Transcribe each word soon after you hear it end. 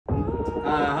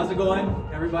How's it going,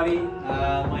 everybody?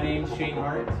 My name's Shane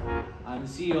Hart. I'm the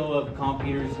CEO of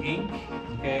Computers Inc.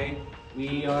 Okay,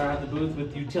 we are at the booth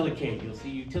with Utilicate. You'll see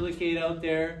Utilicate out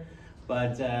there,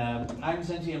 but I'm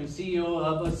essentially CEO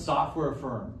of a software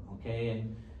firm. Okay,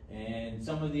 and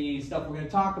some of the stuff we're going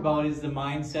to talk about is the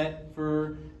mindset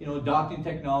for adopting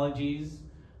technologies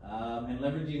and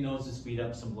leveraging those to speed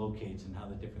up some locates and how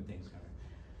the different things are.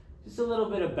 Just a little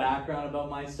bit of background about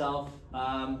myself.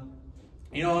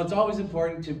 It's always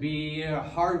important to be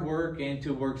hard work and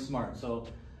to work smart. So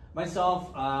myself,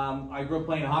 I grew up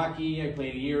playing hockey. I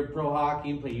played a year of pro hockey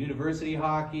and played university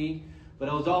hockey. But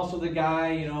I was also the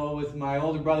guy, with my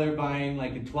older brother buying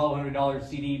like a $1,200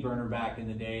 CD burner back in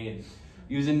the day and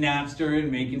using Napster and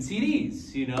making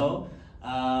CDs,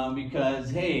 because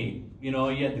hey, you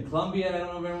had the Columbia, I don't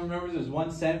know if everyone remembers, it was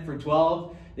 1 cent for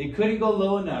 12. They couldn't go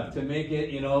low enough to make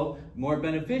it, more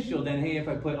beneficial than, hey, if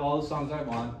I put all the songs I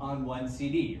want on one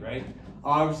CD, right?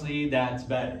 Obviously, that's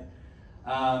better.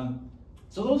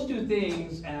 So those two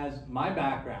things, as my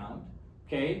background,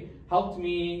 okay, helped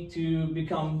me to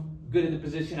become good in the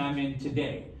position I'm in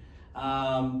today.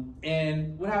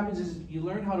 And what happens is you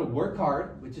learn how to work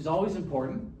hard, which is always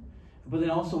important, but then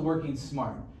also working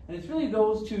smart. And it's really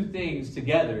those two things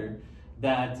together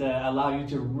that allow you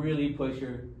to really push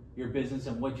your business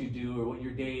and what you do or what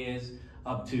your day is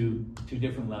up to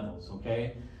different levels,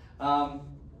 okay?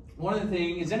 One of the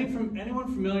things, is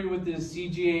anyone familiar with the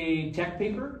CGA tech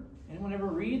paper? Anyone ever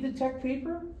read the tech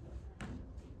paper?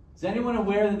 Is anyone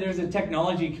aware that there's a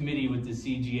technology committee with the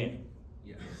CGA?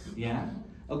 Yes. Yeah?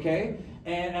 Okay.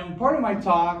 And part of my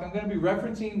talk, I'm going to be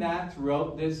referencing that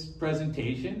throughout this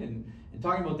presentation and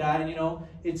talking about that. And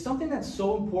it's something that's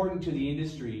so important to the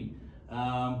industry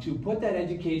to put that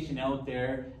education out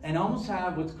there and almost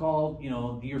have what's called,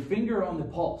 your finger on the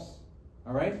pulse.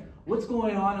 All right? What's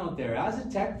going on out there? As a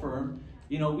tech firm,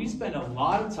 we spend a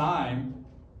lot of time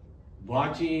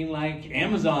watching like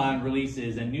Amazon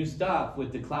releases and new stuff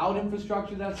with the cloud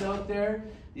infrastructure that's out there.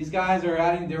 These guys are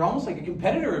they're almost like a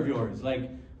competitor of yours. Like,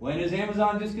 when is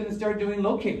Amazon just going to start doing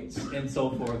locates and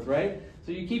so forth, right?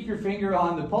 So you keep your finger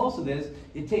on the pulse of this.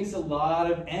 It takes a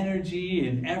lot of energy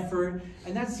and effort,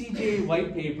 and that CGA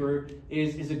white paper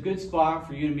is a good spot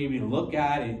for you to maybe look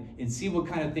at and see what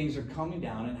kind of things are coming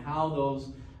down and how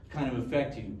those kind of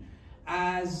affect you.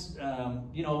 As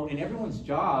in everyone's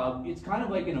job, it's kind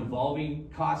of like an evolving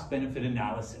cost-benefit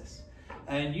analysis.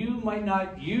 And you might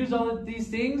not use all of these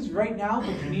things right now,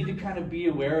 but you need to kind of be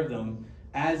aware of them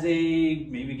as they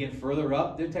maybe get further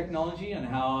up their technology and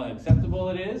how acceptable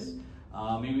it is.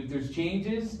 Maybe if there's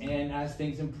changes and as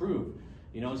things improve.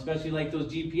 Especially like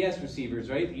those GPS receivers,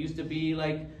 right? It used to be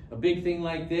like a big thing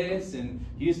like this, and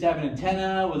you used to have an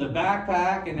antenna with a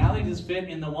backpack, and now they just fit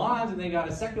in the wands, and they got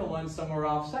a second one somewhere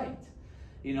off site.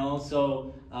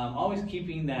 So always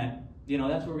keeping that,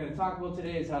 that's what we're going to talk about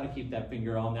today, is how to keep that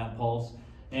finger on that pulse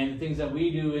and the things that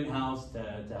we do in-house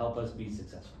to help us be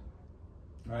successful.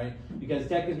 All right? Because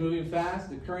tech is moving fast,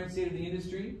 the current state of the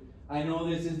industry. I know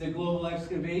this is the Global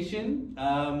Excavation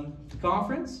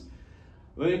conference,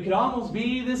 but it could almost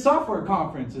be the software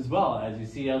conference as well. As you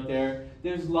see out there,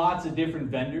 there's lots of different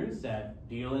vendors that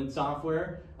deal in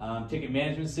software, ticket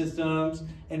management systems,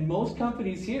 and most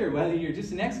companies here, whether you're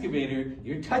just an excavator,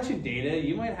 you're touching data,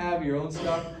 you might have your own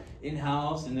stuff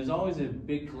in-house, and there's always a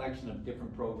big collection of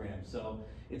different programs. So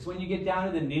it's when you get down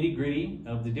to the nitty-gritty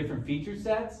of the different feature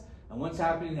sets and what's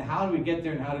happening, how do we get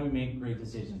there, and how do we make great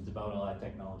decisions about all that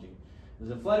technology.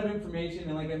 There's a flood of information,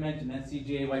 and like I mentioned, that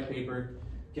CGA white paper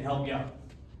can help you out.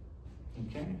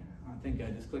 Okay, I think I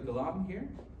just click a lobby here.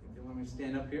 They want me to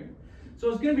stand up here.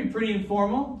 So it's going to be pretty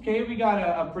informal. Okay, we got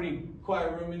a pretty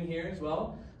quiet room in here as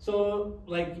well. So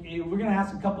like we're going to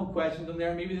ask a couple questions on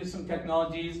there. Maybe there's some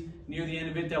technologies near the end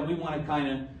of it that we want to kind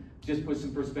of just put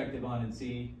some perspective on and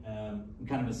see and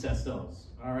kind of assess those.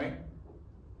 All right.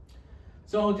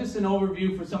 So just an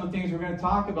overview for some of the things we're going to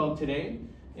talk about today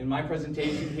in my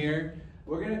presentation here.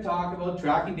 We're going to talk about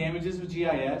tracking damages with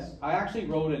GIS. I actually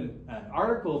wrote an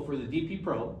article for the DP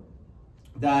Pro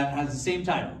that has the same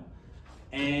title.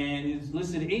 And it's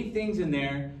listed 8 things in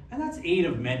there, and that's 8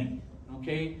 of many,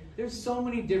 okay? There's so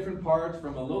many different parts,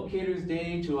 from a locator's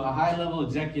day to a high-level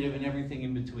executive and everything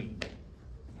in between,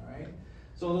 all right?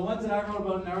 So the ones that I wrote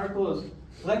about in the article is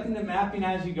collecting the mapping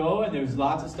as you go, and there's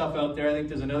lots of stuff out there. I think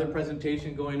there's another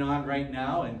presentation going on right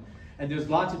now, and there's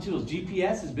lots of tools.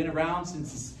 GPS has been around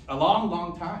since a long,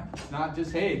 long time. It's not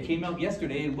just, hey, it came out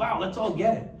yesterday, and wow, let's all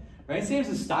get it, right? Same as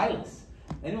a stylus.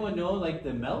 Anyone know, like,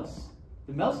 the mouse?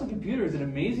 The mouse on the computer is an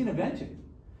amazing invention.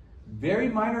 Very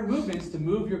minor movements to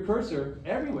move your cursor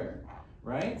everywhere,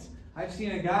 right? I've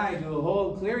seen a guy do a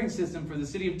whole clearing system for the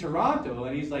city of Toronto,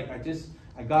 and he's like,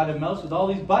 I got a mouse with all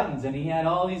these buttons, and he had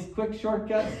all these quick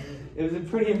shortcuts. It was a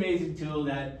pretty amazing tool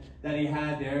that he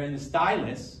had there, and the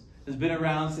stylus has been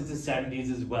around since the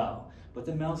 70s as well. But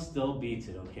the mouse still beats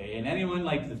it, okay? And anyone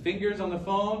like the fingers on the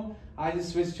phone, I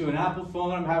just switched to an Apple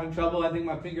phone. I'm having trouble. I think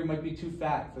my finger might be too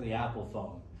fat for the Apple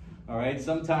phone. All right,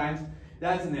 sometimes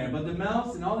that's in there. But the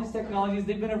mouse and all these technologies,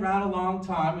 they've been around a long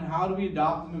time, and how do we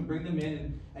adopt them and bring them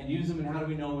in and use them, and how do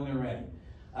we know when they're ready?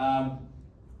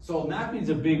 So mapping is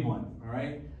a big one, all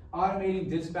right? Automating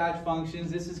dispatch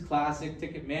functions, this is classic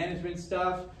ticket management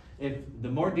stuff. If the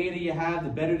more data you have, the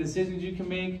better decisions you can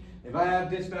make. If I have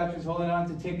dispatchers holding on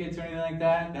to tickets or anything like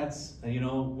that, that's,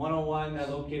 101, that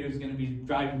locator is going to be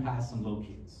driving past some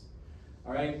locates.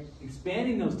 All right,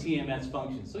 expanding those TMS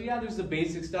functions. So yeah, there's the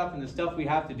basic stuff and the stuff we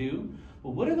have to do, but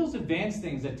what are those advanced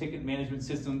things that ticket management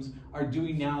systems are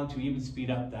doing now to even speed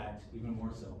up that even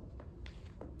more so?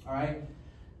 All right,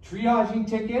 triaging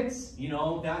tickets,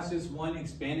 that's just one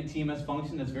expanded TMS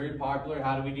function that's very popular.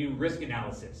 How do we do risk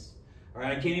analysis? All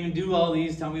right, I can't even do all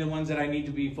these. Tell me the ones that I need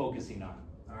to be focusing on.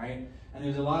 All right, and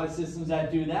there's a lot of systems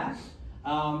that do that.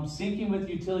 Syncing with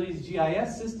utilities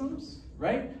GIS systems,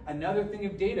 right? Another thing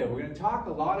of data. We're going to talk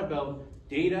a lot about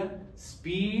data,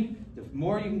 speed. The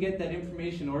more you can get that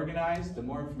information organized, the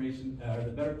more information,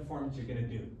 the better performance you're going to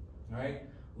do. All right,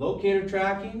 locator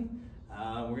tracking.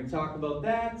 We're going to talk about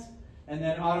that. And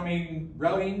then automating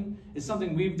routing is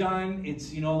something we've done.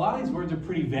 It's, a lot of these words are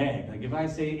pretty vague. Like if I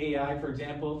say AI, for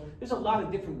example, there's a lot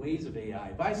of different ways of AI.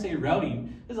 If I say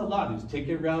routing, there's a lot. There's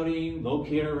ticket routing,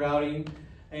 locator routing.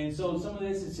 And so some of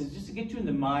this is just to get you in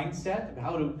the mindset of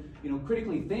how to,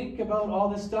 critically think about all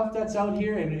this stuff that's out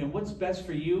here and what's best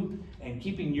for you, and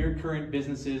keeping your current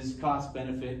business's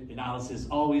cost-benefit analysis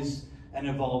always an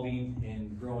evolving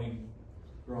and growing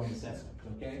assessment,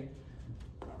 okay?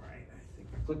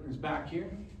 Clicker's back here.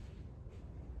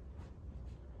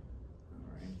 All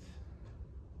right.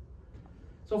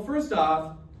 So first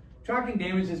off, tracking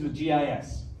damages with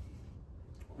GIS.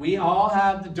 We all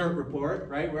have the DIRT report,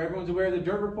 right? Where everyone's aware of the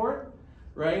DIRT report,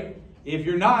 right? If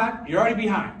you're not, you're already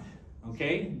behind,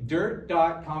 okay?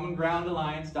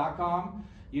 dirt.commongroundalliance.com.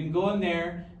 You can go in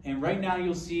there, and right now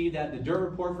you'll see that the DIRT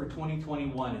report for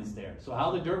 2021 is there. So how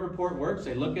the DIRT report works,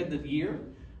 they look at the year,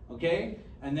 okay?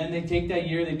 And then they take that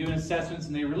year, they do an assessments,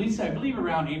 and they release, I believe,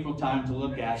 around April time to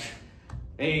look at,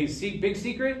 hey, big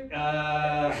secret,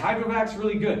 Hydrovac's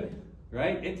really good,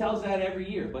 right? It tells that every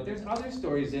year, but there's other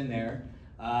stories in there,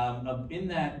 in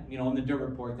that, in the DIRT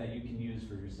report that you can use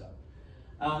for yourself.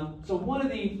 So one of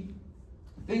the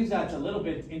things that's a little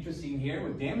bit interesting here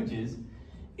with damages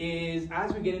is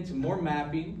as we get into more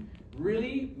mapping,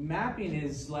 really mapping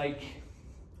is like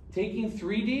taking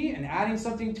 3D and adding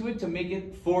something to it to make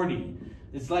it 4D.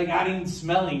 It's like adding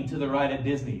smelling to the ride at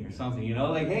Disney or something,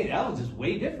 like, hey, that was just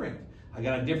way different. I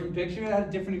got a different picture, I had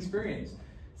a different experience.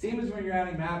 Same as when you're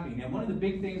adding mapping. And one of the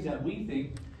big things that we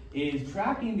think is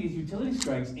tracking these utility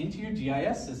strikes into your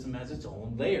GIS system as its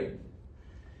own layer.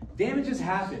 Damages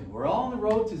happen. We're all on the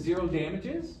road to zero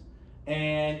damages,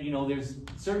 and there's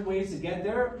certain ways to get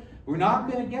there. We're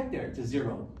not going to get there to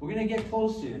zero. We're going to get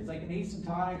close to it. It's like an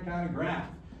asymptotic kind of graph.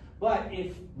 But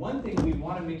if one thing we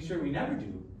want to make sure we never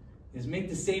do is make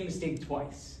the same mistake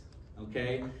twice,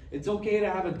 okay? It's okay to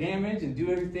have a damage and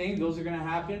do everything. Those are going to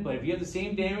happen. But if you have the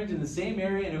same damage in the same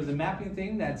area and it was a mapping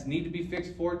thing that's need to be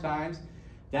fixed 4 times,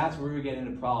 that's where we get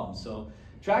into problems. So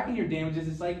tracking your damages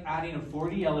is like adding a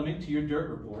 4D element to your DIRT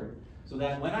report so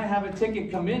that when I have a ticket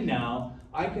come in now,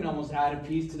 I can almost add a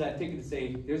piece to that ticket to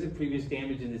say, there's a previous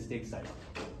damage in this dig site.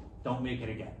 Don't make it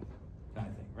again, kind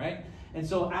of thing, right? And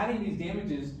so adding these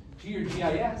damages to your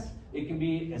GIS, it can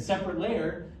be a separate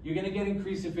layer. You're going to get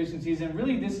increased efficiencies, and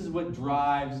really this is what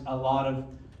drives a lot of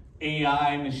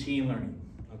AI machine learning,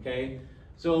 okay?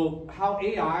 So how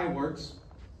AI works,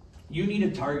 you need a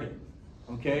target,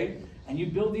 okay? And you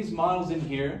build these models in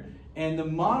here, and the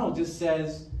model just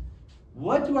says,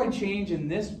 what do I change in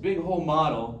this big whole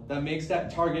model that makes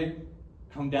that target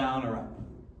come down or up,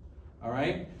 all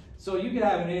right? So you could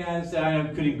have an AI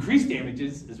that could increase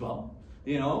damages as well,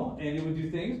 and it would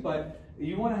do things, but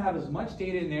you want to have as much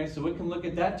data in there so it can look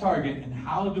at that target and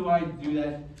how do I do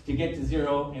that to get to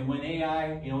zero. And when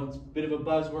AI, it's a bit of a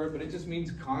buzzword, but it just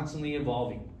means constantly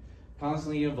evolving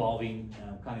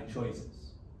kind of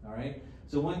choices, all right?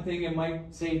 So one thing it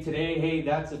might say today, hey,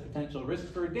 that's a potential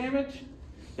risk for damage.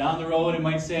 Down the road, it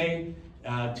might say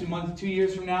 2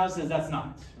 years from now, it says that's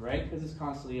not, right? Because it's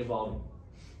constantly evolving,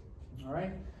 all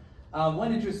right?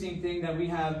 One interesting thing that we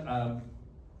have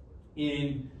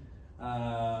in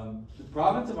the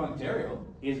province of Ontario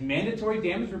is mandatory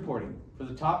damage reporting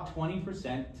for the top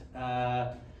 20%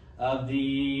 of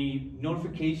the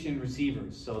notification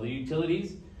receivers, so the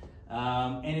utilities.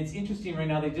 And it's interesting right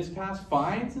now, they just passed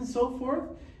fines and so forth.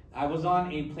 I was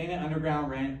on a Planet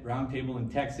Underground roundtable in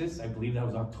Texas, I believe that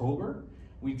was October.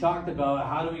 We talked about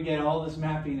how do we get all this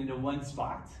mapping into one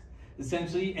spot,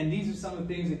 essentially, and these are some of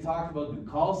the things they talked about. Do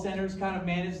call centers kind of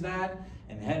manage that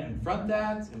and head and front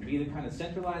that and be the kind of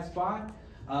centralized spot?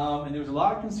 And there's a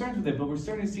lot of concerns with it, but we're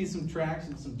starting to see some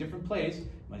traction in some different places.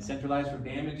 Am I centralized for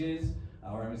damages,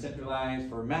 or am I centralized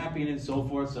for mapping and so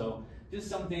forth? So just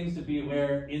some things to be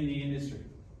aware in the industry,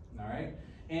 all right?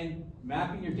 And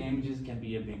mapping your damages can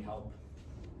be a big help.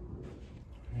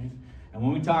 Okay? And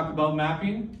when we talk about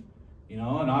mapping, you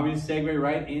know, an obvious segue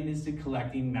right in is to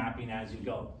collecting mapping as you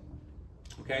go.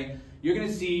 Okay, you're going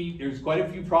to see there's quite a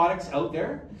few products out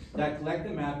there that collect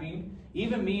the mapping.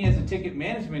 Even me as a ticket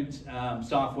management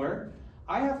software,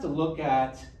 I have to look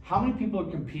at how many people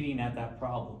are competing at that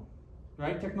problem,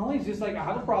 right? Technology is just like, I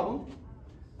have a problem,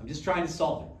 I'm just trying to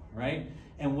solve it, right?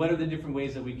 And what are the different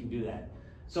ways that we can do that?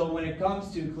 So when it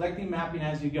comes to collecting mapping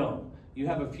as you go, you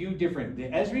have a few different, the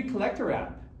Esri Collector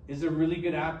app is a really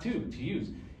good app too to use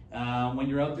when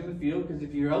you're out in the field, because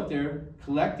if you're out there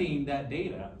collecting that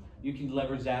data, you can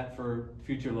leverage that for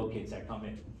future locates that come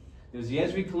in. There's the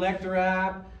Esri Collector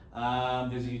app,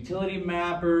 there's a utility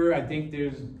mapper, I think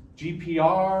there's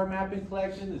GPR mapping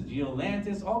collection, there's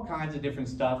GeoLantis, all kinds of different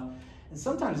stuff. And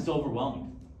sometimes it's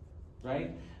overwhelming,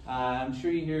 right? I'm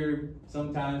sure you hear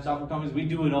sometimes software companies, we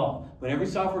do it all. But every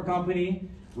software company,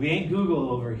 we ain't Google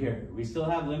over here. We still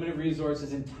have limited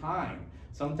resources and time.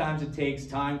 Sometimes it takes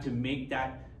time to make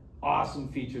that awesome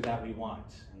feature that we want,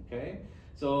 okay?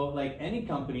 So like any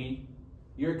company,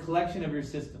 you're a collection of your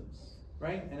systems,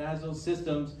 right? And as those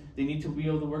systems, they need to be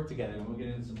able to work together, and we'll get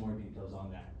into some more details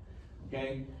on that,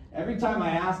 okay? Every time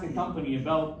I ask a company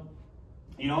about,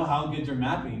 you know, how good they're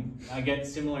mapping, I get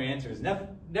similar answers.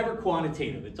 Never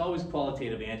quantitative, it's always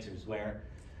qualitative answers where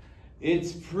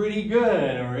it's pretty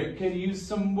good, or it could use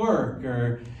some work,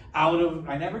 or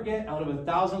I never get out of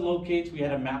 1,000 locates, we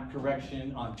had a map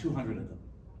correction on 200 of them,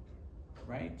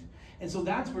 right? And so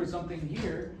that's where something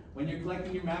here, when you're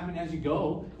collecting your mapping as you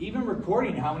go, even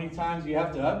recording how many times you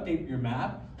have to update your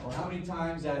map, or how many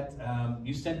times that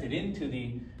you sent it into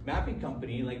the mapping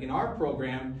company. Like in our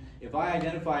program, if I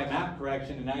identify a map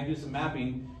correction and I do some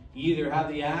mapping, you either have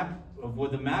the app of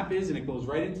what the map is and it goes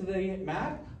right into the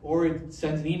map, or it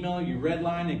sends an email, you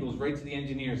redline, it goes right to the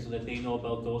engineer so that they know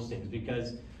about those things,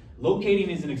 because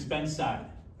locating is an expense side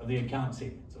of the account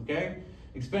statements, okay?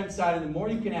 Expense side, and the more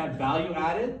you can add value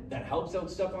added that helps out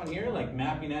stuff on here, like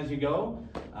mapping as you go,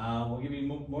 will give you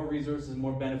more resources,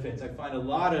 more benefits. I find a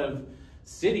lot of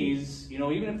cities, you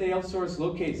know, even if they outsource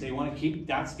locates, they want to keep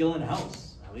that skill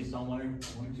in-house, at least on one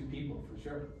or two people for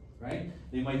sure, right?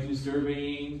 They might do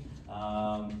surveying,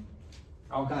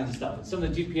 all kinds of stuff. And some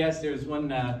of the GPS, there's one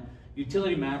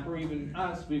utility mapper, even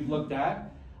us, we've looked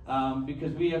at,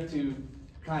 because we have to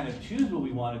kind of choose what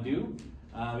we want to do.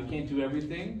 We can't do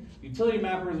everything. Utility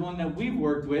mapper is one that we've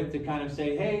worked with to kind of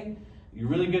say, hey, you're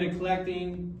really good at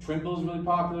collecting, Trimble's really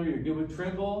popular, you're good with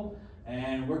Trimble,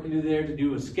 and we're going to do there to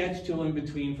do a sketch tool in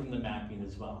between from the mapping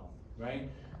as well, right?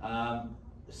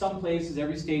 Some places,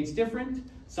 every state's different.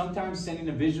 Sometimes sending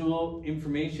a visual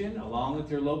information along with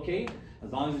their locate,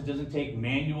 as long as it doesn't take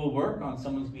manual work on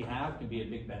someone's behalf, can be a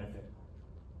big benefit.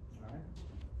 All right.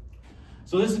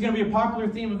 So this is going to be a popular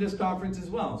theme of this conference as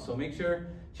well. So make sure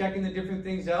checking the different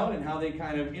things out and how they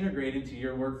kind of integrate into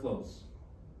your workflows.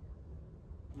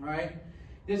 All right.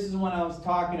 This is one I was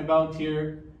talking about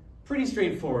here. Pretty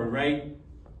straightforward, right?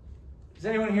 Does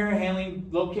anyone here handling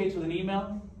locates with an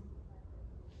email?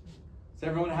 Does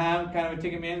everyone have kind of a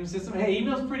ticket management system? Hey,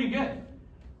 email's pretty good.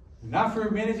 Not for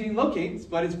managing locates,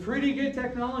 but it's pretty good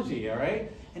technology, all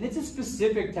right? And it's a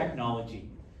specific technology.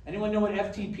 Anyone know what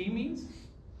FTP means?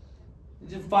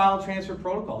 It's a file transfer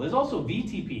protocol. There's also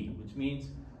VTP, which means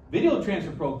video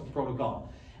transfer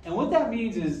protocol. And what that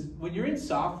means is when you're in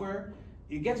software,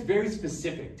 it gets very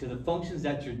specific to the functions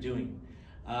that you're doing.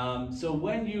 So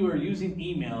when you are using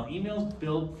email's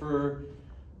built for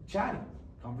chatting,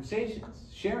 conversations,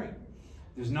 sharing.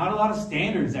 There's not a lot of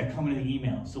standards that come into the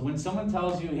email. So when someone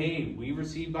tells you, hey, we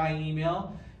received by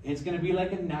email, it's going to be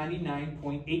like a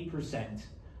 99.8%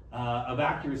 of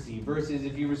accuracy versus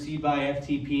if you receive by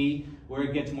FTP, where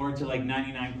it gets more into like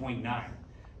 99.9.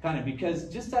 Kind of, because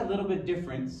just that little bit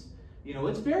difference, you know,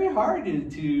 it's very hard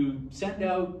to send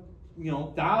out, you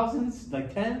know, thousands,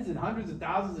 like tens and hundreds of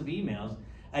thousands of emails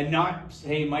and not,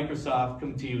 hey, Microsoft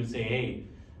come to you and say, hey,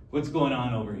 what's going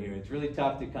on over here? It's really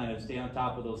tough to kind of stay on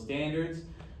top of those standards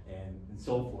and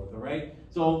so forth, all right?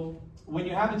 So when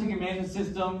you have the ticket management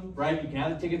system, right, you can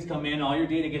have the tickets come in, all your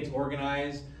data gets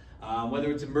organized,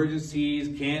 whether it's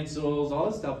emergencies, cancels, all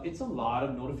this stuff. It's a lot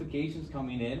of notifications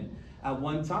coming in at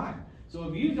one time. So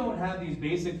if you don't have these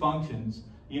basic functions,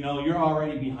 you know, you're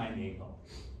already behind the eight ball.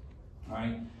 All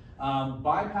right.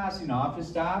 Bypassing office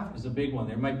staff is a big one.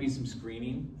 There might be some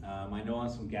screening. I know on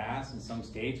some gas in some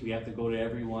states we have to go to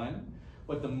everyone.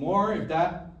 But the more, if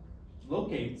that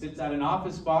locate sits at an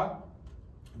office spot,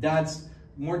 that's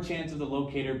more chance of the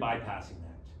locator bypassing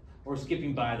that or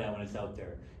skipping by that when it's out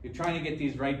there. You're trying to get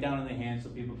these right down in the hand so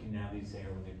people can navigate there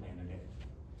when they plan their day.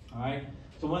 All right.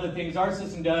 So one of the things our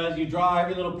system does, you draw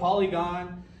every little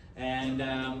polygon,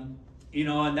 and you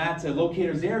know, and that's a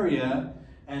locator's area,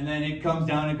 and then it comes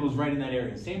down and goes right in that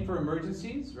area. Same for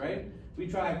emergencies, right? We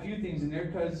try a few things in there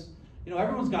because, you know,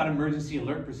 everyone's got emergency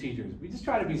alert procedures. We just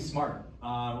try to be smart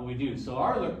on what we do. So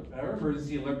our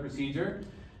emergency alert procedure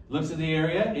looks at the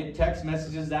area, it text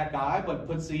messages that guy, but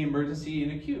puts the emergency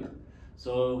in a queue.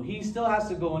 So he still has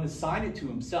to go and assign it to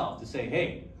himself to say,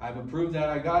 hey, I've approved that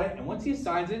I got it. And once he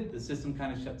assigns it, the system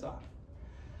kind of shuts off.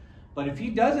 But if he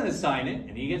doesn't assign it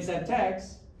and he gets that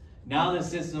text, now the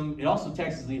system, it also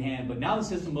texts his lead hand, but now the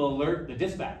system will alert the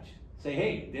dispatch. Say,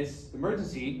 hey, this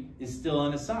emergency is still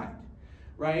unassigned,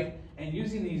 right? And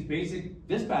using these basic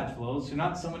dispatch flows, so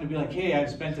not someone to be like, hey, I've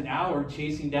spent an hour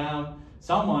chasing down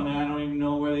someone and I don't even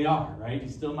know where they are, right? You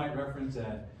still might reference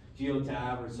a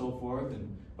geotab or so forth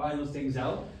and find those things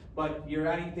out, but you're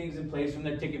adding things in place from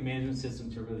their ticket management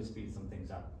system to really speed some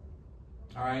things up.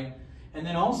 All right, and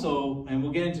then also, and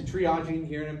we'll get into triaging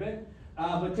here in a bit,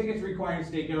 but tickets requiring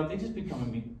stakeout, they just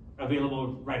become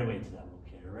available right away to that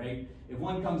locator, right? If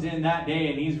one comes in that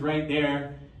day and he's right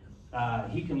there,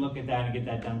 he can look at that and get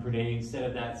that done per day instead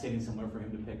of that sitting somewhere for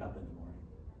him to pick up in the morning,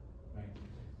 right?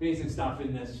 Basic stuff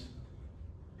in this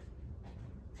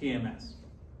TMS,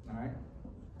 all right?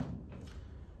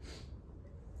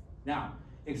 Now,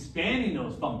 expanding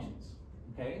those functions,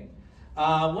 okay?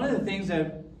 One of the things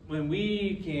that when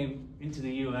we came into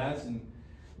the US and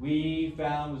we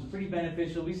found was pretty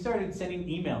beneficial, we started sending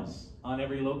emails on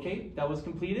every locate that was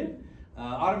completed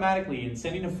automatically and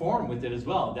sending a form with it as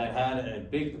well that had a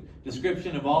big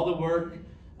description of all the work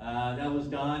that was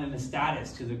done and the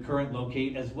status to the current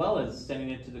locate as well as sending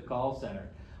it to the call center.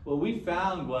 What we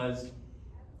found was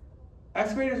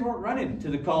excavators weren't running to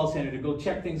the call center to go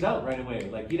check things out right away.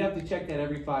 Like, you'd have to check that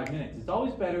every 5 minutes. It's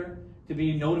always better to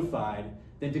be notified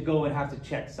than to go and have to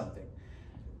check something.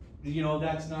 You know,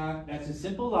 that's a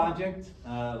simple logic,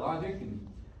 and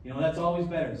you know, that's always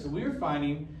better. So we were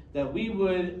finding that we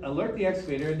would alert the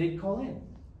excavator and they'd call in.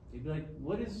 They'd be like,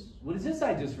 what is this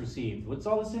I just received? What's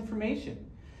all this information?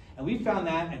 And we found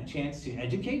that a chance to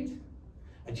educate,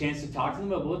 a chance to talk to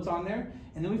them about what's on there,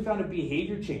 and then we found a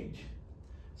behavior change.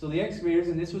 So the excavators,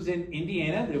 and this was in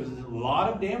Indiana, there was a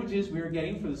lot of damages we were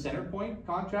getting for the center point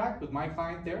contract with my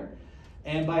client there.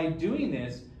 And by doing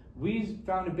this, we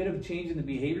found a bit of a change in the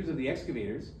behaviors of the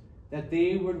excavators, that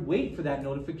they would wait for that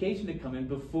notification to come in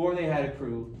before they had a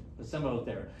crew assembled out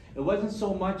there. It wasn't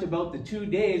so much about the 2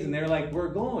 days and they're like, we're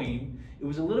going. It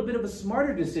was a little bit of a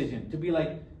smarter decision to be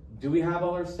like, do we have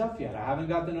all our stuff yet? I haven't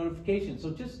got the notification.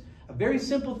 So just a very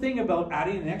simple thing about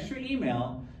adding an extra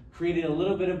email created a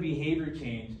little bit of behavior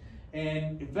change.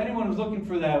 And if anyone was looking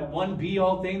for that one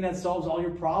be-all thing that solves all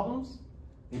your problems,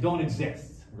 they don't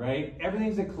exist, right?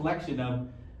 Everything's a collection of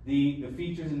the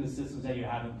features and the systems that you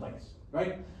have in place,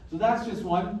 right? So that's just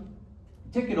one.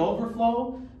 Ticket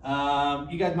overflow,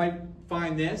 you guys might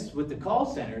find this with the call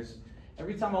centers.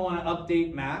 Every time I want to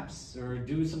update maps or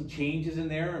do some changes in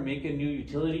there or make a new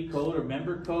utility code or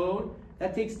member code,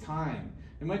 that takes time.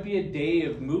 There might be a day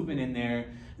of movement in there.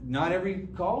 Not every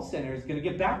call center is going to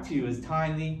get back to you as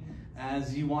timely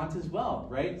as you want as well,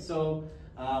 right? So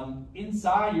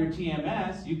inside your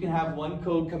TMS, you can have one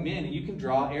code come in and you can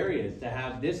draw areas to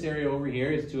have this area over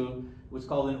here is to what's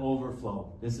called an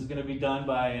overflow. This is going to be done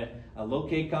by a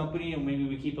locate company, and maybe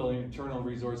we keep our internal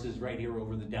resources right here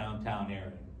over the downtown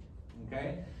area,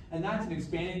 okay? And that's an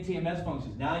expanding TMS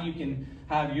functions. Now you can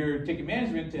have your ticket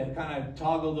management to kind of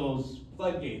toggle those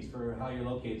floodgates for how your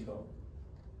locates go,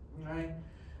 all right?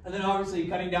 And then obviously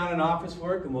cutting down on office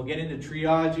work, and we'll get into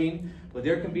triaging, but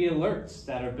there can be alerts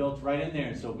that are built right in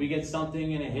there. So if we get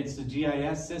something and it hits the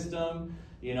GIS system,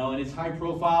 you know, and it's high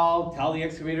profile, tell the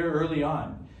excavator early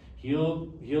on.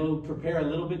 He'll prepare a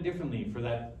little bit differently for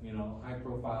that, you know, high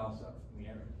profile stuff in the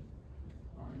area.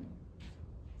 All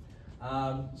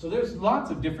right. So there's lots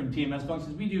of different TMS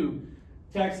functions. We do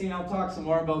texting, I'll talk some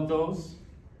more about those.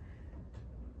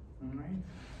 All right.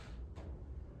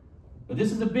 But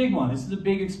this is a big one. This is a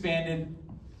big expanded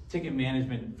ticket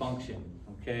management function,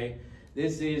 okay?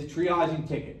 This is triaging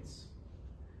tickets.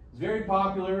 very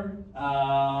popular,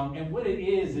 and what it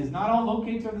is not all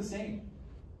locates are the same.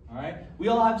 All right, we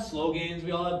all have slogans,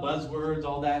 we all have buzzwords,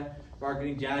 all that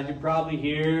marketing jazz. You probably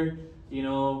hear,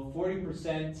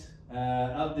 40%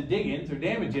 of the dig-ins or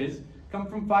damages come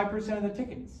from 5% of the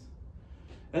tickets.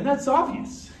 And that's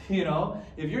obvious,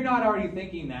 If you're not already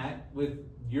thinking that with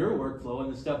your workflow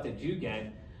and the stuff that you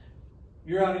get,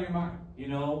 you're out of your mind.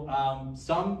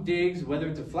 Some digs, whether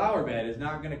it's a flower bed, is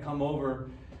not going to come over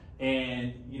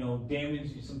and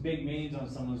damage some big mains on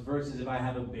someone's versus if I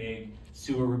have a big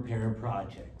sewer repair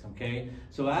project. Okay,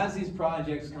 so as these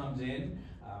projects comes in,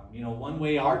 one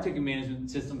way our ticket management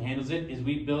system handles it is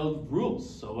we build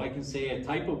rules. So I can say a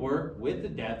type of work with the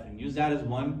depth and use that as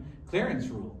one clearance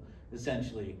rule,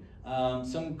 essentially.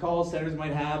 Some call centers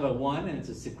might have a 1 and it's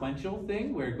a sequential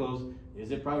thing where it goes, is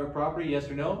it private property, yes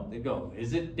or no? They go,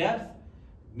 is it depth?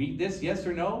 Meet this, yes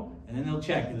or no? And then they'll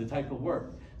check the type of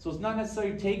work. So it's not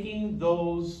necessarily taking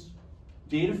those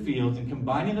data fields and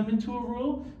combining them into a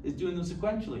rule, is doing them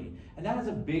sequentially. And that has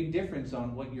a big difference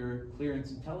on what your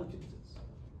clearance intelligence is.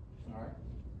 All right.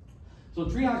 So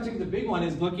triage ticket, the big one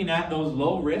is looking at those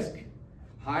low risk,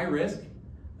 high risk,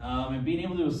 and being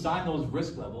able to assign those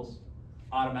risk levels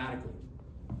automatically.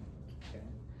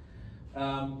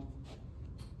 Okay.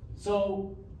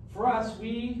 So for us,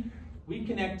 we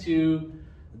connect to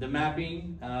the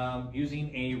mapping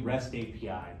using a REST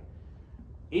API.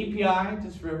 API,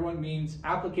 just for everyone, means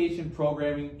Application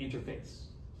Programming Interface.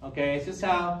 Okay, it's just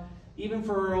how, even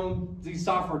for these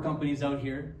software companies out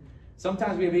here,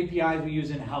 sometimes we have APIs we use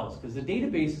in-house because the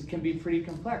databases can be pretty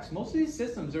complex. Most of these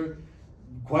systems are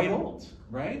quite old,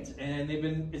 right? And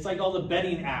it's like all the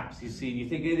betting apps you see, and you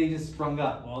think they just sprung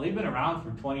up. Well, they've been around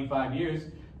for 25 years.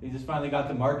 They just finally got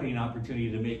the marketing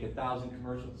opportunity to make 1,000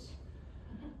 commercials.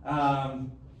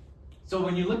 So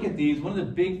when you look at these, one of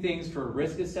the big things for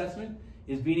risk assessment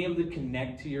is being able to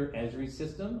connect to your Esri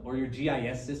system or your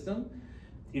GIS system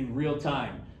in real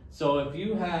time. So if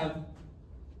you have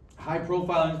high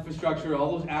profile infrastructure,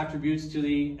 all those attributes to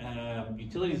the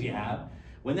utilities you have,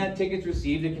 when that ticket's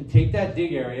received, it can take that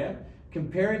dig area,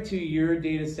 compare it to your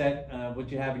data set, what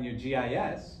you have in your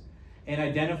GIS, and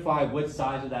identify what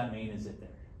size of that main is it there.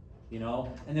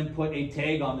 And then put a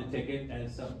tag on the ticket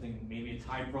as something, maybe it's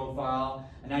high profile,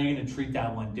 and now you're going to treat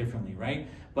that one differently, right?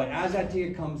 But as that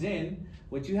ticket comes in,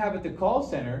 what you have at the call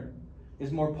center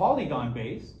is more polygon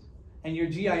based, and your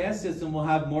GIS system will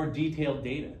have more detailed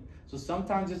data. So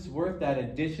sometimes it's worth that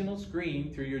additional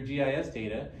screen through your GIS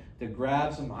data to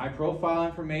grab some high profile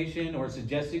information or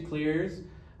suggested clears,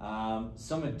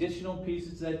 some additional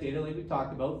pieces to that data like we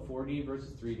talked about, 4D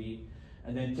versus 3D,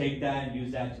 and then take that and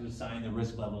use that to assign the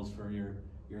risk levels for your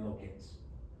locates.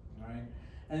 All right?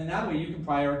 And then that way you can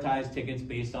prioritize tickets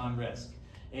based on risk.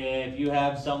 If you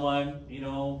have someone,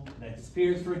 that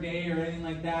disappears for a day or anything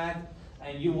like that,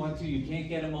 and you can't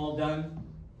get them all done,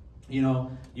 you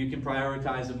can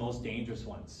prioritize the most dangerous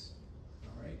ones.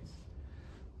 All right.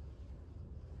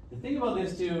 The thing about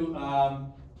this too,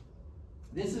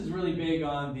 this is really big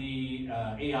on the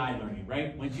AI learning,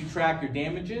 right? Once you track your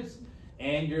damages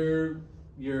and your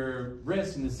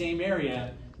risks in the same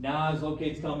area, now as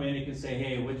locates come in, it can say,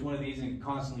 hey, which one of these, and it can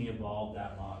constantly evolve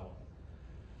that model.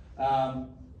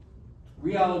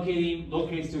 Reallocating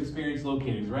locates to experienced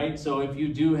locators, right? So if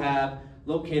you do have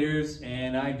locators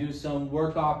and I do some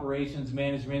work operations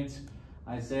management,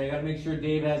 I say I gotta make sure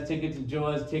Dave has tickets and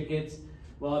Joe has tickets.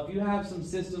 Well, if you have some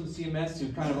systems, CMS,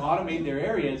 to kind of automate their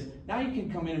areas, now you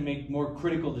can come in and make more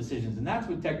critical decisions. And that's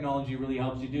what technology really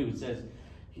helps you do. It says,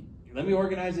 let me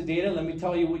organize the data, let me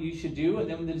tell you what you should do, and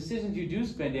then the decisions you do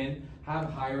spend in have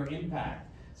higher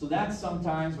impact. So that's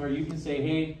sometimes where you can say,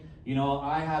 hey,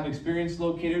 I have experienced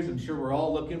locators. I'm sure we're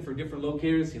all looking for different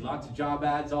locators, see lots of job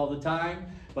ads all the time,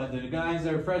 but the guys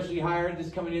that are freshly hired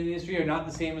just coming into the industry are not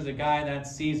the same as a guy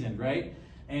that's seasoned, right?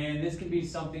 And this can be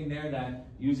something there that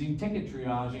using ticket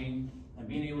triaging and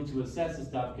being able to assess the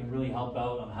stuff can really help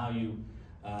out on how you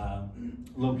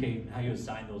locate, how you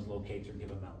assign those locates or give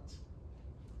them out.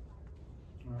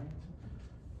 All right.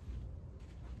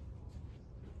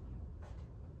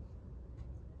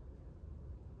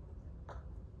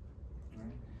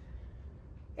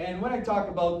 And when I talk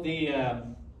about the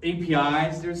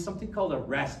APIs, there's something called a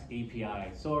REST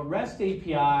API. So a REST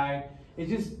API is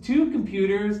just two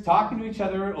computers talking to each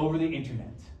other over the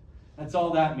internet. That's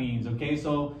all that means, okay?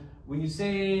 So when you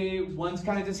say one's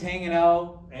kind of just hanging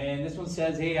out and this one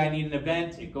says, hey, I need an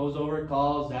event, it goes over,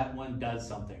 calls, that one does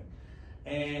something.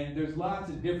 And there's lots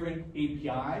of different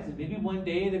APIs, and maybe one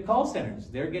day the call centers,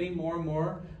 they're getting more and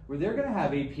more where they're gonna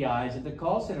have APIs at the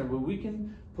call center where we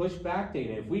can push back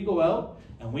data. If we go out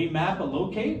and we map a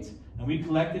locate, and we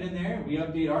collect it in there, and we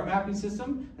update our mapping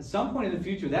system. At some point in the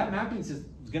future, that mapping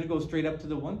system is going to go straight up to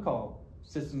the one-call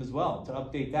system as well to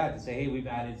update that, to say, hey, we've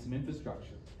added some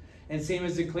infrastructure. And same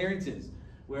as the clearances,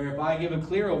 where if I give a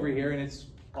clear over here and it's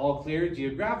all clear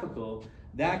geographical,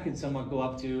 that can someone go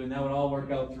up to, and that would all work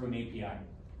out through an API.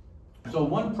 So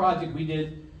one project we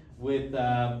did with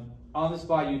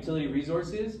on-the-spot utility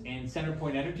resources and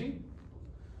CenterPoint Energy,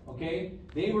 okay,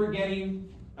 they were getting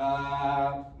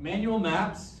manual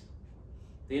maps.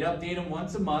 They'd update them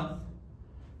once a month,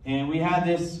 and we had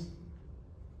this,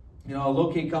 a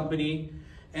locate company,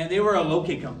 and they were a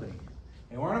locate company.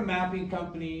 They weren't a mapping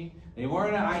company. They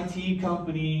weren't an IT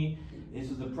company. This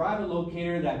was a private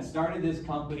locator that started this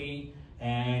company,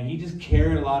 and he just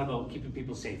cared a lot about keeping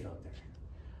people safe out there.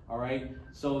 All right,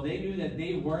 so they knew that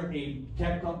they weren't a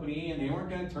tech company, and they weren't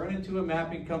going to turn into a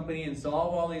mapping company and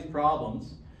solve all these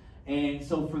problems. And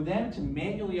so for them to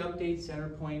manually update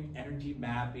CenterPoint Energy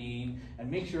mapping and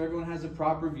make sure everyone has the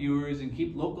proper viewers and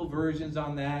keep local versions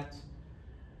on that,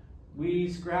 we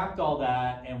scrapped all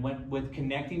that and went with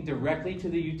connecting directly to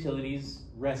the utilities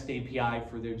REST API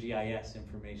for their GIS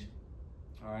information.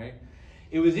 All right.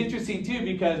 It was interesting too,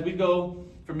 because we go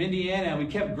from Indiana and we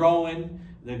kept growing.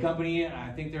 The company,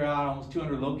 I think they're out almost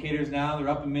 200 locators now. They're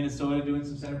up in Minnesota doing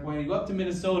some CenterPoint. You go up to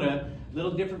Minnesota, a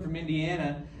little different from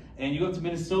Indiana, and you go up to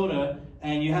Minnesota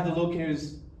and you have the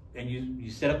locators and you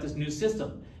set up this new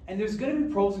system. And there's going to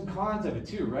be pros and cons of it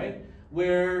too, right?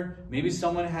 Where maybe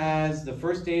someone has, the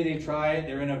first day they try it,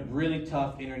 they're in a really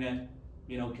tough internet,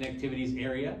 connectivities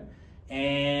area,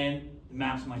 and the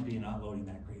maps might be not loading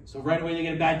that great. So right away they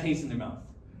get a bad taste in their mouth,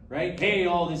 right? Hey,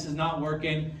 this is not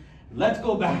working. Let's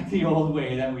go back to the old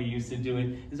way that we used to do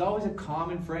it. Is always a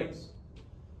common phrase,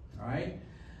 all right?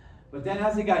 But then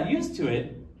as they got used to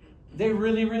it, they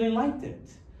really, really liked it.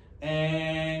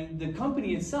 And the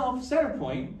company itself,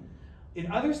 CenterPoint, in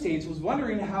other states was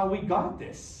wondering how we got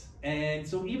this. And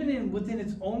so even within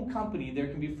its own company, there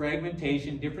can be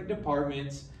fragmentation, different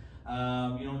departments.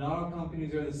 Not all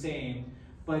companies are the same.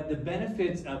 But the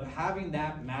benefits of having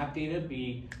that map data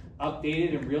be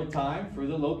updated in real time for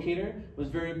the locator was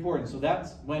very important. So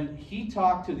that's when he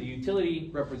talked to the utility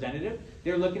representative,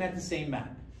 they're looking at the same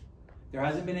map. There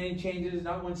hasn't been any changes,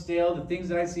 not one stale. The things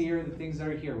that I see here are the things that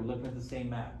are here. We're looking at the same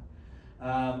map.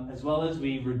 As well as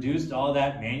we reduced all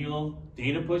that manual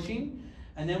data pushing.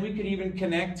 And then we could even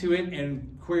connect to it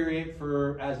and query it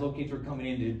as locators were coming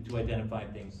in to identify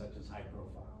things such as high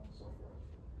profile and so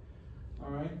forth.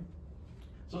 All right.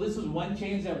 So this was one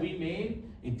change that we made.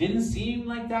 It didn't seem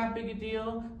like that big a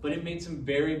deal, but it made some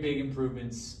very big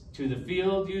improvements to the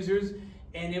field users.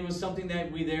 And it was something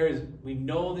that we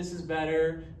know this is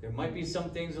better. There might be some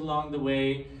things along the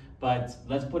way, but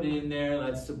let's put it in there.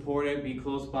 Let's support it, be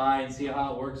close by, and see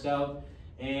how it works out.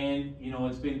 And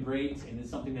it's been great, and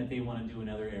it's something that they want to do in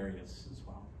other areas as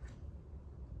well.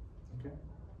 Okay.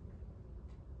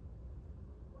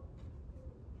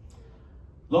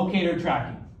 Locator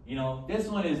tracking. This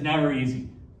one is never easy.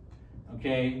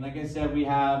 Okay, like I said, we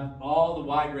have all the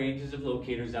wide ranges of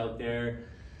locators out there.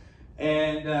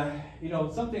 And,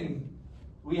 something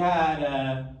we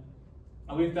had,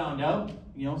 we found out,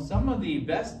 some of the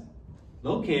best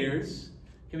locators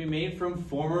can be made from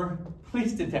former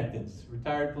police detectives,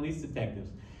 retired police detectives.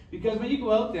 Because when you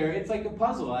go out there, it's like a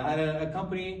puzzle. I had a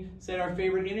company said our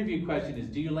favorite interview question is,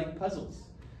 do you like puzzles?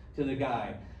 To the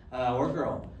guy or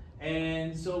girl.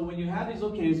 And so when you have these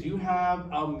locators, you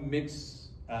have a mixed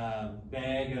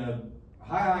bag of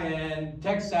high-end,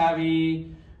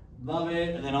 tech-savvy, love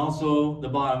it, and then also the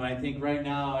bottom. I think right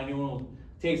now anyone will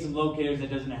take some locators that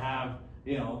doesn't have,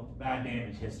 bad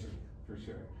damage history, for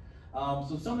sure.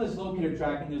 So some of this locator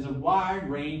tracking, there's a wide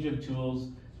range of tools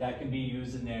that can be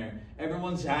used in there.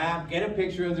 Everyone's app, get a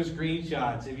picture of their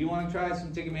screenshots. If you want to try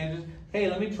some ticket managers, hey,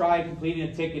 let me try completing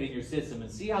a ticket in your system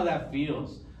and see how that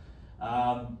feels.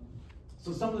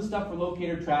 So some of the stuff for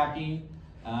locator tracking,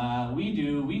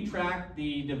 we track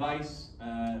the device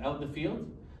out in the field.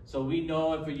 So we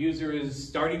know if a user is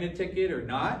starting a ticket or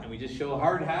not, and we just show a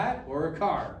hard hat or a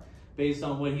car based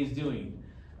on what he's doing.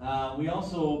 We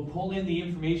also pull in the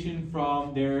information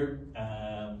from their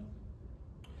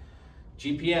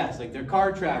GPS, like their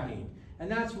car tracking. And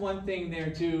that's one thing there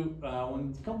too,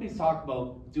 when companies talk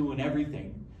about doing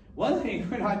everything, one thing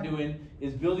we're not doing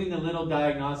is building the little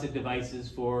diagnostic devices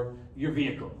for your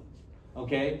vehicle,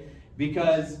 okay?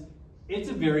 Because it's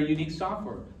a very unique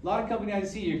software. A lot of companies I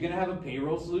see, you're gonna have a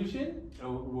payroll solution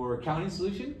or accounting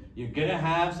solution. You're gonna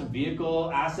have some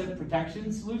vehicle asset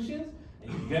protection solutions,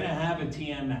 and you're gonna have a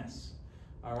TMS,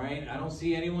 all right? I don't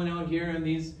see anyone out here in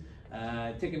these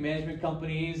ticket management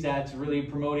companies that's really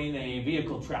promoting a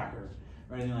vehicle tracker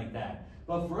or anything like that.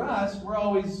 But for us, we're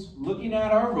always looking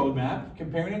at our roadmap,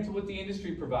 comparing it to what the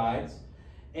industry provides,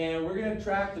 and we're going to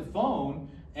track the phone,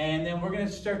 and then we're going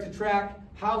to start to track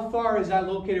how far is that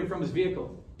locator from his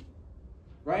vehicle,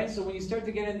 right? So when you start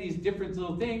to get into these different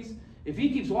little things, if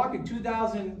he keeps walking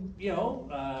 2,000,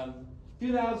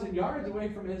 2,000 yards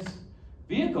away from his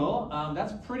vehicle,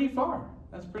 that's pretty far.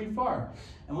 That's pretty far.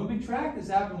 And when we tracked this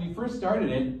app, when we first started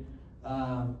it,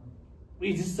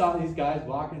 we just saw these guys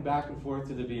walking back and forth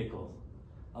to the vehicle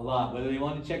a lot, whether they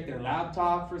want to check their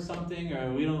laptop for something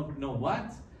or we don't know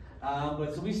what.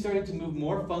 But so we started to move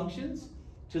more functions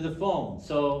to the phone.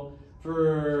 So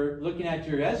for looking at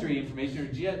your Esri information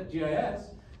or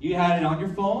GIS, you had it on your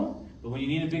phone, but when you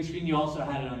need a big screen, you also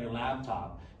had it on your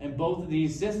laptop. And both of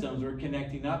these systems were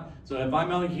connecting up. So if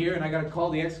I'm out here and I got to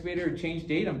call the excavator or change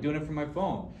date, I'm doing it from my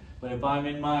phone. But if I'm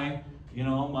in my,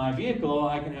 my vehicle,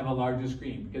 I can have a larger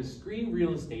screen because screen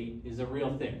real estate is a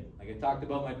real thing. Like I talked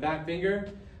about my fat finger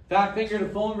to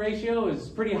phone ratio is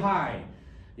pretty high.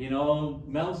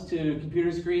 Mouse to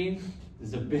computer screen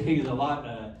is a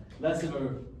lot less of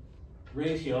a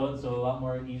ratio, and so a lot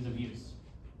more ease of use.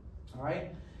 All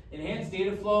right. Enhanced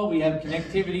data flow, we have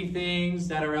connectivity things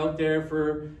that are out there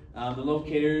for the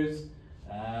locators,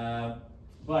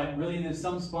 but really there's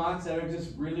some spots that are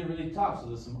just really, really tough. So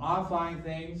there's some offline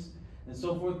things and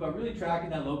so forth, but really tracking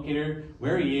that locator,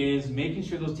 where he is, making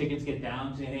sure those tickets get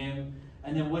down to him,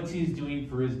 and then what he's doing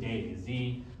for his day. Is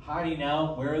he hiding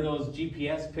out? Where are those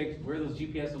GPS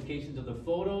locations of the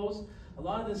photos? A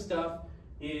lot of this stuff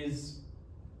is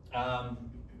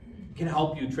can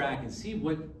help you track and see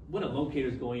what a locator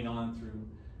is going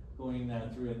through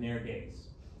in their days.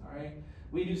 All right,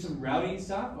 we do some routing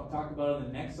stuff. I'll talk about it on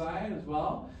the next slide as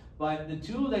well. But the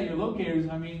tool that your locators,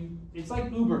 it's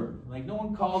like Uber. Like no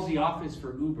one calls the office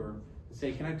for Uber to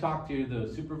say, "Can I talk to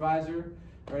the supervisor?"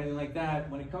 or anything like that.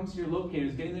 When it comes to your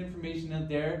locators, getting the information out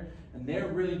there, and they're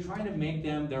really trying to make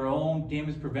them their own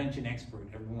damage prevention expert.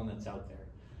 Everyone that's out there,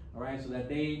 all right, so that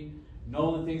they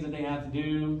know the things that they have to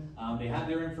do. They have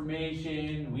their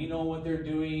information. We know what they're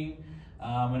doing.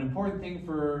 An important thing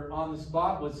for on the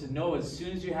spot was to know as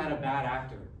soon as you had a bad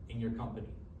actor in your company.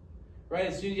 Right?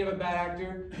 As soon as you have a bad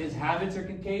actor, his habits are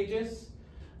contagious.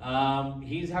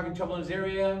 He's having trouble in his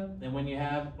area. And when you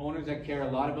have owners that care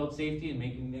a lot about safety and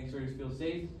making the excavators feel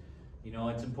safe,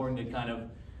 it's important to kind of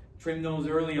trim those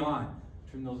early on.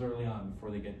 Trim those early on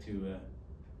before they get too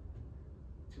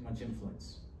much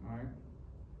influence. All right.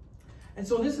 And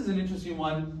so this is an interesting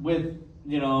one with,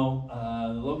 the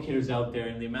locators out there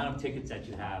and the amount of tickets that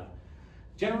you have.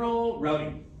 General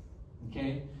routing,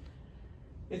 okay?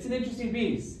 It's an interesting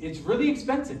beast. It's really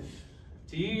expensive.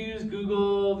 To use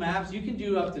Google Maps, you can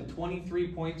do up to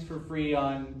 23 points for free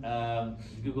on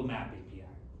Google Map API,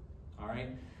 all right?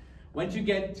 Once you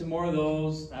get to more of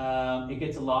those, it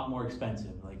gets a lot more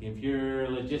expensive. Like if you're a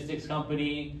logistics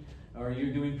company, or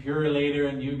you're doing Purelator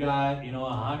and you got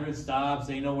 100 stops,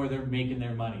 they know where they're making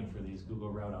their money for these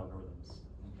Google route algorithms.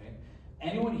 Okay.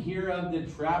 Anyone hear of the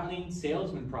traveling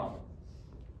salesman problem?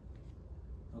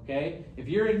 Okay. If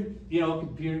you're in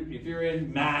if you're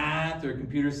in math or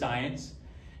computer science,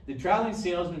 the traveling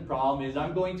salesman problem is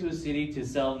I'm going to a city to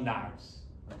sell knives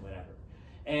or whatever,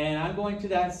 and I'm going to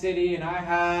that city and I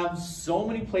have so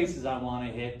many places I want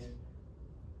to hit.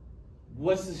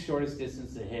 What's the shortest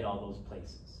distance to hit all those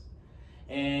places?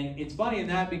 And it's funny in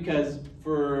that because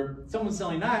for someone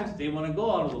selling knives, they want to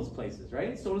go out of those places,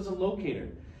 right? So does a locator.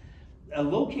 A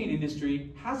locate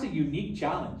industry has a unique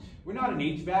challenge. We're not an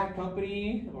HVAC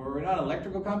company or we're not an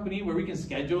electrical company where we can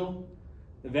schedule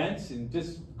events and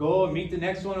just go and meet the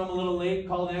next one. I'm a little late,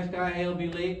 call the next guy, hey, I'll be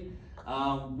late.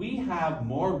 We have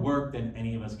more work than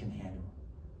any of us can handle.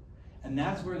 And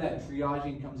that's where that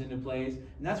triaging comes into place.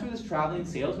 And that's where this traveling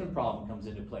salesman problem comes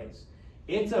into place.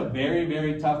 It's a very,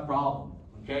 very tough problem.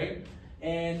 Okay,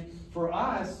 and for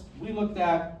us, we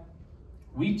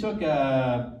took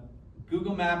a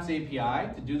Google Maps API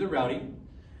to do the routing,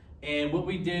 and what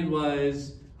we did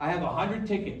was I have 100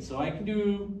 tickets, so I can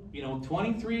do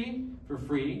 23 for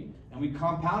free, and we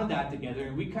compounded that together,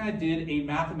 and we kind of did a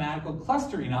mathematical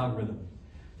clustering algorithm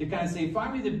to kind of say,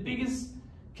 find me the biggest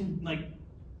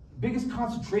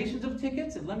concentrations of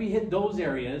tickets, and let me hit those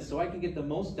areas so I can get the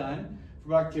most done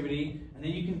for activity, and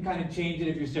then you can kind of change it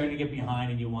if you're starting to get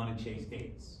behind and you want to chase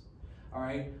dates. All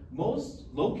right, most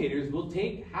locators will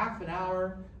take half an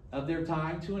hour of their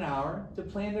time to an hour to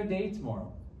plan their day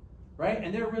tomorrow, right?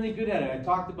 And they're really good at it. I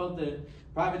talked about the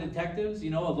private detectives. A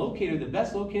locator, the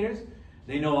best locators,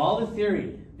 they know all the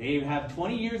theory. They have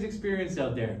 20 years experience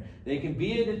out there. They can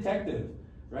be a detective,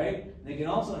 right? They can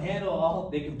also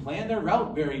they can plan their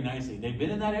route very nicely. They've been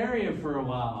in that area for a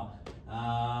while.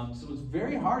 So it's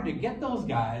very hard to get those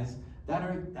guys that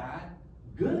are that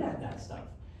good at that stuff.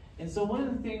 And so one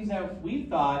of the things that we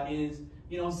thought is,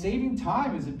 saving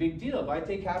time is a big deal. If I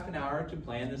take half an hour to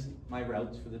plan my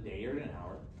routes for the day or an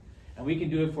hour, and we can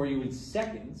do it for you in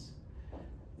seconds,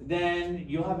 then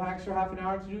you'll have an extra half an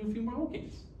hour to do a few more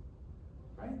locates.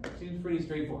 Right? Seems pretty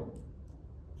straightforward.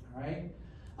 All right?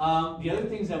 The other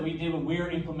things that we did when we were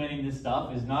implementing this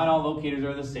stuff is not all locators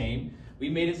are the same. We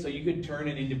made it so you could turn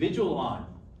an individual on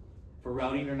for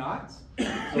routing or not.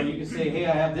 So you can say, hey,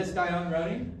 I have this guy on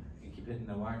routing. You keep hitting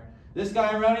the wire. This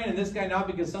guy on routing and this guy not,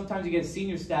 because sometimes you get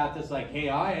senior staff that's like, hey,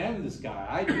 I am this guy.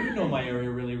 I do know my area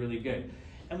really, really good.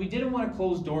 And we didn't want to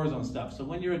close doors on stuff. So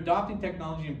when you're adopting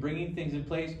technology and bringing things in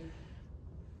place,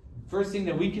 first thing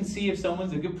that we can see if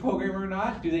someone's a good programmer or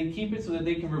not, do they keep it so that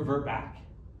they can revert back?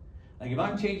 Like if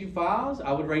I'm changing files,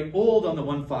 I would write old on the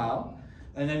one file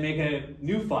and then make a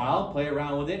new file, play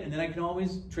around with it, and then I can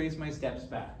always trace my steps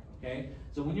back, okay?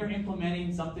 So when you're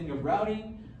implementing something of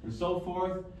routing or so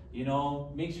forth,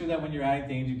 make sure that when you're adding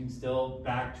things, you can still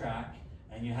backtrack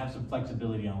and you have some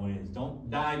flexibility on what it is. Don't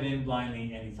dive in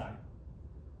blindly anytime,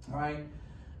 all right?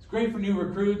 It's great for new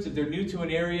recruits if they're new to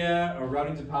an area, or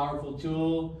routing's a powerful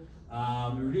tool.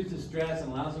 It reduces stress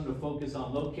and allows them to focus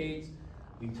on locates.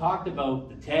 We talked about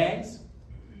the tags,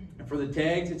 and for the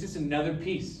tags, it's just another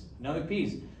piece.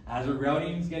 As our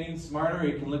routing is getting smarter,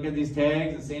 you can look at these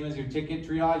tags, the same as your ticket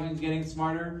triaging is getting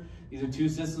smarter. These are two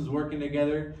systems working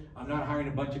together. I'm not hiring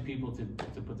a bunch of people to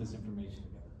put this information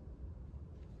together.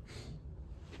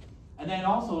 And then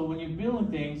also, when you're building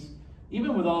things,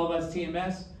 even with all of us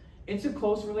TMS, it's a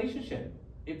close relationship.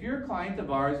 If you're a client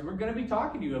of ours, we're going to be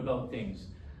talking to you about things.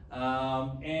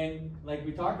 And like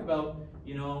we talked about,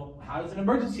 how does an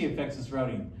emergency affect this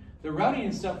routing? The routing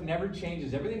and stuff never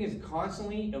changes. Everything is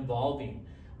constantly evolving.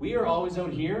 We are always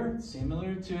out here,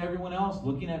 similar to everyone else,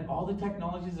 looking at all the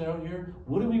technologies that are out here.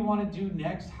 What do we want to do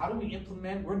next? How do we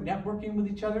implement? We're networking with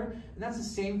each other. And that's the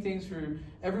same things for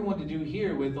everyone to do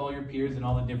here with all your peers and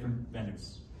all the different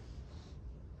vendors.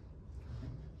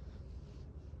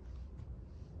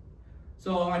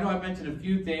 So I know I mentioned a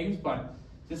few things, but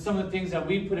just some of the things that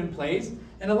we put in place.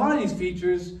 And a lot of these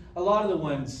features, a lot of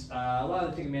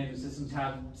the ticket management systems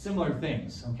have similar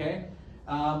things, okay?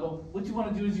 But what you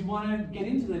want to do is you want to get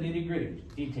into the nitty-gritty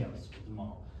details with them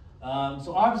all.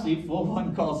 So obviously, full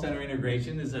one-call center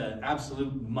integration is an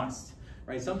absolute must,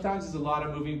 right? Sometimes there's a lot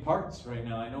of moving parts right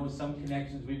now. I know with some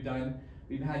connections we've done,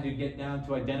 we've had to get down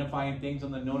to identifying things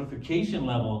on the notification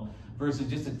level versus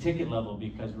just a ticket level,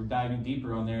 because we're diving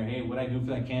deeper on there. Hey, what do I do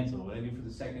for that cancel? What do I do for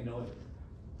the second notice?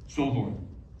 So forth.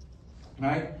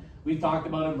 Right? We talked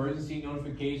about emergency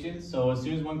notifications. So as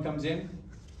soon as one comes in,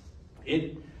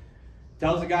 it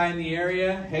tells the guy in the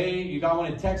area, hey, you got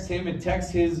want to text him. It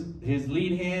texts his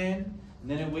lead hand,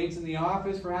 and then it waits in the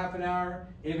office for half an hour.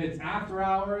 If it's after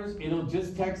hours, it'll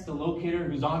just text the locator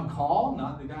who's on call,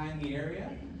 not the guy in the area.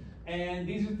 And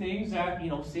these are things that,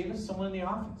 save us someone in the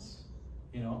office,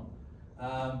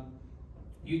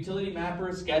 Utility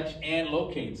mapper, sketch, and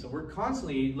locate. So we're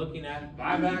constantly looking at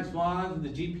 5X1s with the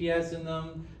GPS in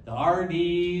them, the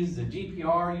RDs, the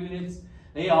GPR units.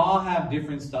 They all have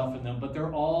different stuff in them, but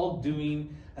they're all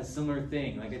doing a similar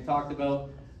thing. Like I talked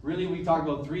about, really we talked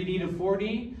about 3D to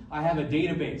 4D. I have a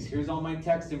database. Here's all my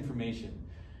text information.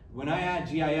 When I add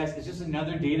GIS, it's just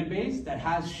another database that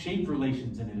has shape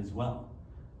relations in it as well.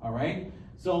 All right?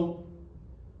 So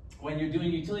when you're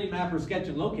doing utility mapper, sketch,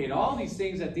 and locate, all these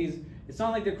things it's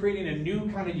not like they're creating a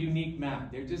new kind of unique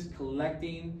map. They're just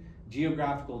collecting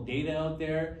geographical data out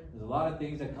there. There's a lot of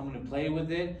things that come into play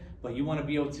with it, but you want to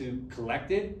be able to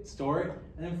collect it, store it,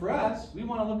 and then for us, we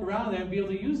want to look around there and be able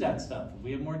to use that stuff. If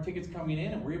we have more tickets coming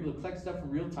in and we're able to collect stuff in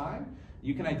real time,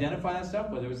 you can identify that stuff,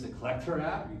 whether it's the collector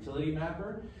app, utility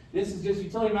mapper.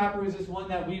 Utility mapper is just one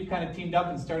that we've kind of teamed up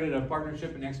and started a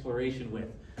partnership and exploration with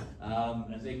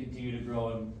as they continue to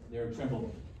grow, and they're a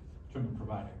Trimble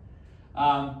provider.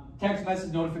 Text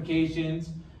message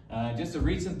notifications, just a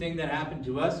recent thing that happened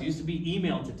to us. It used to be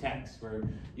email to text, where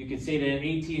you could say to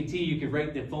AT&T, you could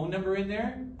write the phone number in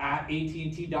there at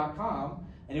AT&T.com,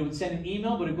 and it would send an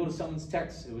email, but it would go to someone's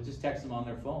text. It would just text them on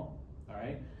their phone, all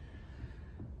right?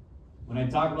 When I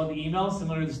talk about the email,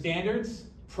 similar to the standards,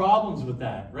 problems with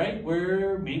that, right?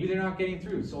 Where maybe they're not getting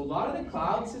through. So a lot of the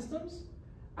cloud systems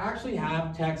actually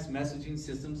have text messaging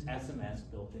systems, SMS,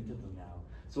 built into them now.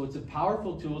 So it's a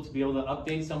powerful tool to be able to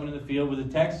update someone in the field with a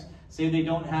text. Say they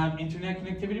don't have internet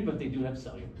connectivity, but they do have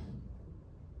cellular.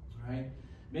 All right.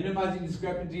 Minimizing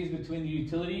discrepancies between the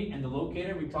utility and the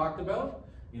locator we talked about,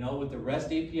 with the REST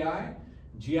API,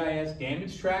 GIS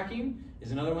damage tracking,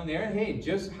 is another one there. Hey,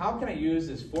 just how can I use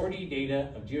this 4D data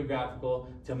of geographical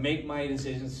to make my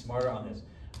decisions smarter on this?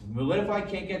 What if I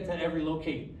can't get to every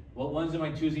locate? What ones am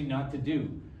I choosing not to do?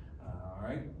 All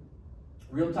right.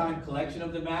 Real-time collection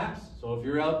of the maps. So if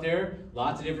you're out there,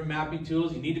 lots of different mapping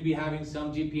tools, you need to be having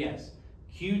some GPS.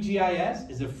 QGIS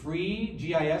is a free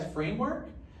GIS framework.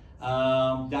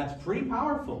 That's pretty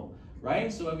powerful,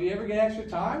 right? So if you ever get extra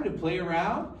time to play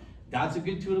around, that's a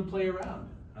good tool to play around.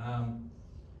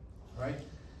 Right?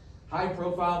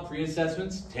 High-profile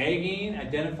pre-assessments, tagging,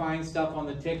 identifying stuff on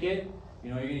the ticket. You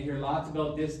know, you're going to hear lots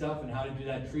about this stuff and how to do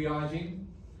that triaging.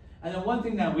 And then one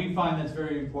thing that we find that's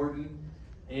very important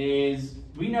is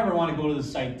we never want to go to the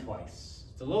site twice.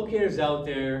 If the locator's out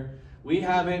there, we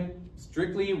have it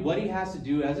strictly what he has to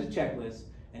do as a checklist.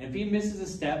 And if he misses a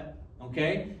step,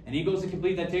 okay, and he goes to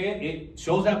complete that ticket, it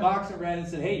shows that box in red and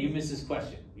says, hey, you missed this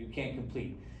question. You can't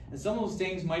complete. And some of those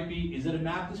things might be, is it a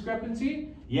map discrepancy?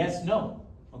 Yes, no.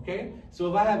 Okay? So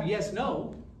if I have yes,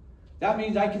 no, that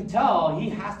means I can tell he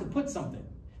has to put something.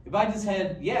 If I just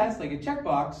had yes, like a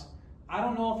checkbox, I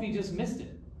don't know if he just missed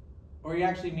it or he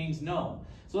actually means no.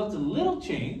 So that's a little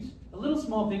change, a little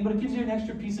small thing, but it gives you an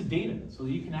extra piece of data so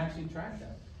that you can actually track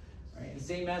that. Right? The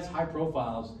same as high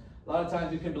profiles. A lot of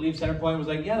times we can believe Centerpoint was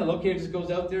like, yeah, the locator just goes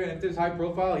out there and if there's high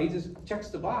profile, he just checks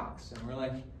the box. And we're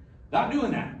like, not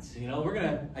doing that. You know, we're going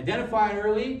to identify it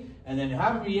early and then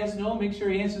have him be yes, no, make sure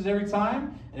he answers every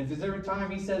time. And if there's every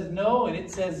time he says no and it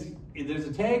says if there's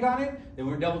a tag on it, then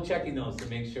we're double checking those to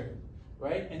make sure.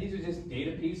 Right? And these are just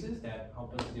data pieces that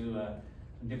help us do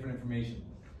different information.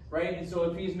 Right? And so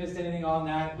if he's missed anything on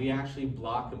that, we actually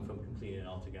block him from completing it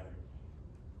altogether.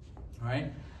 All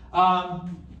right?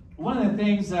 One of the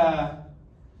things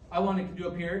I wanted to do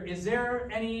up here, is there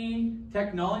any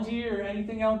technology or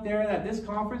anything out there at this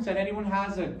conference that anyone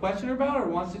has a question about or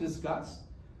wants to discuss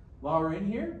while we're in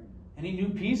here? Any new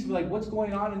piece, like what's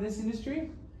going on in this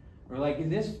industry? Or like in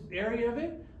this area of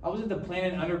it? I was at the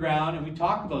Planet Underground and we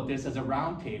talked about this as a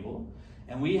round table.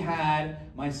 And we had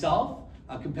myself,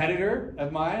 a competitor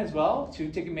of mine as well,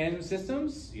 2 ticket management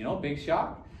systems, you know, big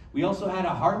shock. We also had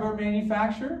a hardware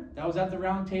manufacturer that was at the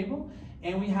round table.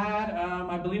 And we had,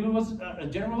 I believe it was a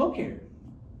general locator,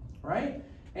 right?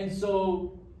 And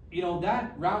so, you know,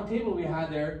 that round table we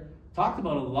had there talked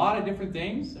about a lot of different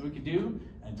things that we could do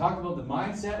and talked about the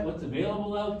mindset, what's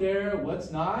available out there,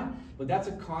 what's not. But that's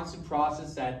a constant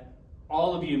process that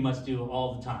all of you must do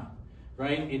all the time,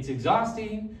 right? It's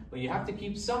exhausting, but you have to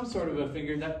keep some sort of a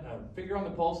finger on the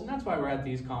pulse. And that's why we're at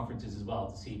these conferences as well,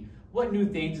 to see what new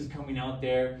things is coming out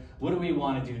there. What do we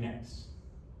want to do next?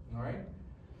 All right?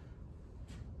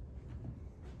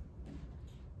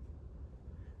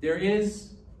 There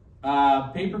is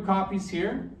paper copies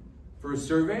here for a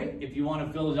survey if you want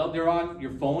to fill it out. They're on your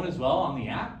phone as well, on the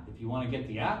app, if you want to get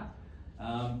the app.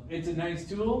 It's a nice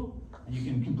tool. You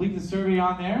can complete the survey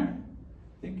on there.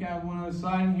 I think I have one other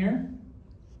slide in here.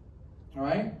 All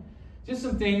right. Just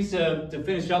some things to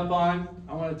finish up on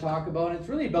I want to talk about. It's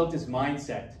really about this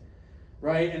mindset,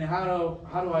 right? And how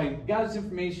do I gather this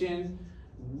information?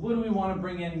 What do we want to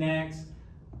bring in next?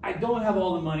 I don't have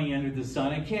all the money under the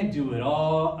sun. I can't do it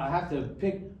all. I have to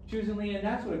pick choosingly, and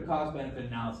that's what a cost-benefit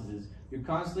analysis is. You're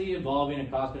constantly evolving a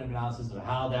cost-benefit analysis of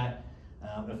how that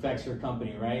affects your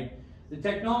company, right? The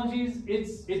technologies,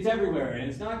 it's everywhere, and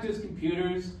it's not just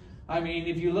computers. I mean,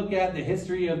 if you look at the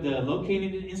history of the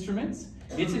locating instruments,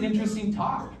 it's an interesting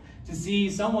talk to see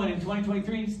someone in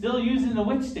 2023 still using the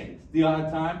witch stick the odd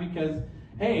time because,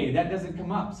 hey, that doesn't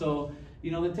come up. So,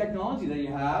 you know, the technology that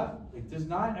you have, there's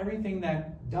not everything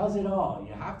that does it all.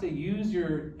 You have to use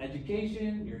your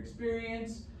education, your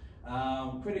experience,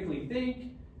 critically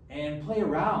think, and play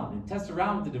around and test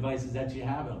around with the devices that you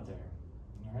have out there.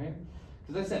 All right?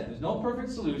 Because I said, there's no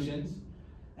perfect solutions.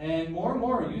 And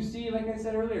more, you see, like I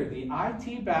said earlier, the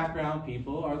IT background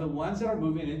people are the ones that are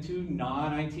moving into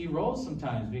non-IT roles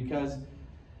sometimes because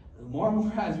more and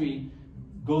more as we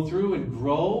go through and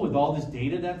grow with all this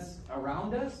data that's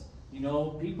around us, you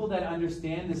know, people that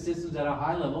understand the systems at a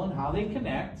high level and how they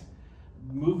connect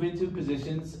move into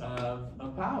positions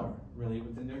of power, really,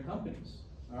 within their companies.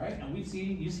 All right, and you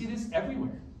see this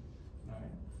everywhere. All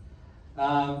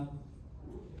right.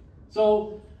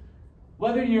 So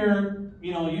whether you're,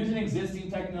 you know, using existing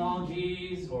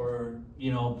technologies or,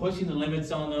 you know, pushing the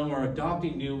limits on them or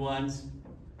adopting new ones,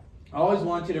 I always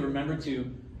want you to remember to,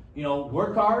 you know,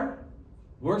 work hard,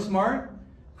 work smart,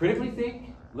 critically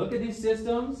think, look at these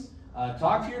systems.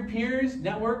 Talk to your peers,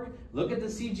 network, look at the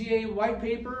CGA white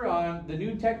paper on the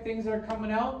new tech things that are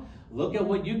coming out. Look at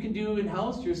what you can do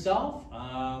in-house yourself.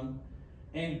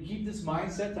 and keep this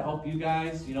mindset to help you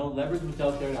guys, leverage what's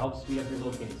out there to help speed up your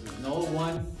locations. There's no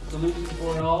one solution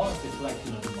for it all, it's a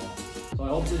collection of them all. So I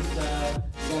hope this, you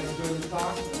guys enjoyed the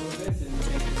talk a little bit, and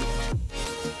thank you.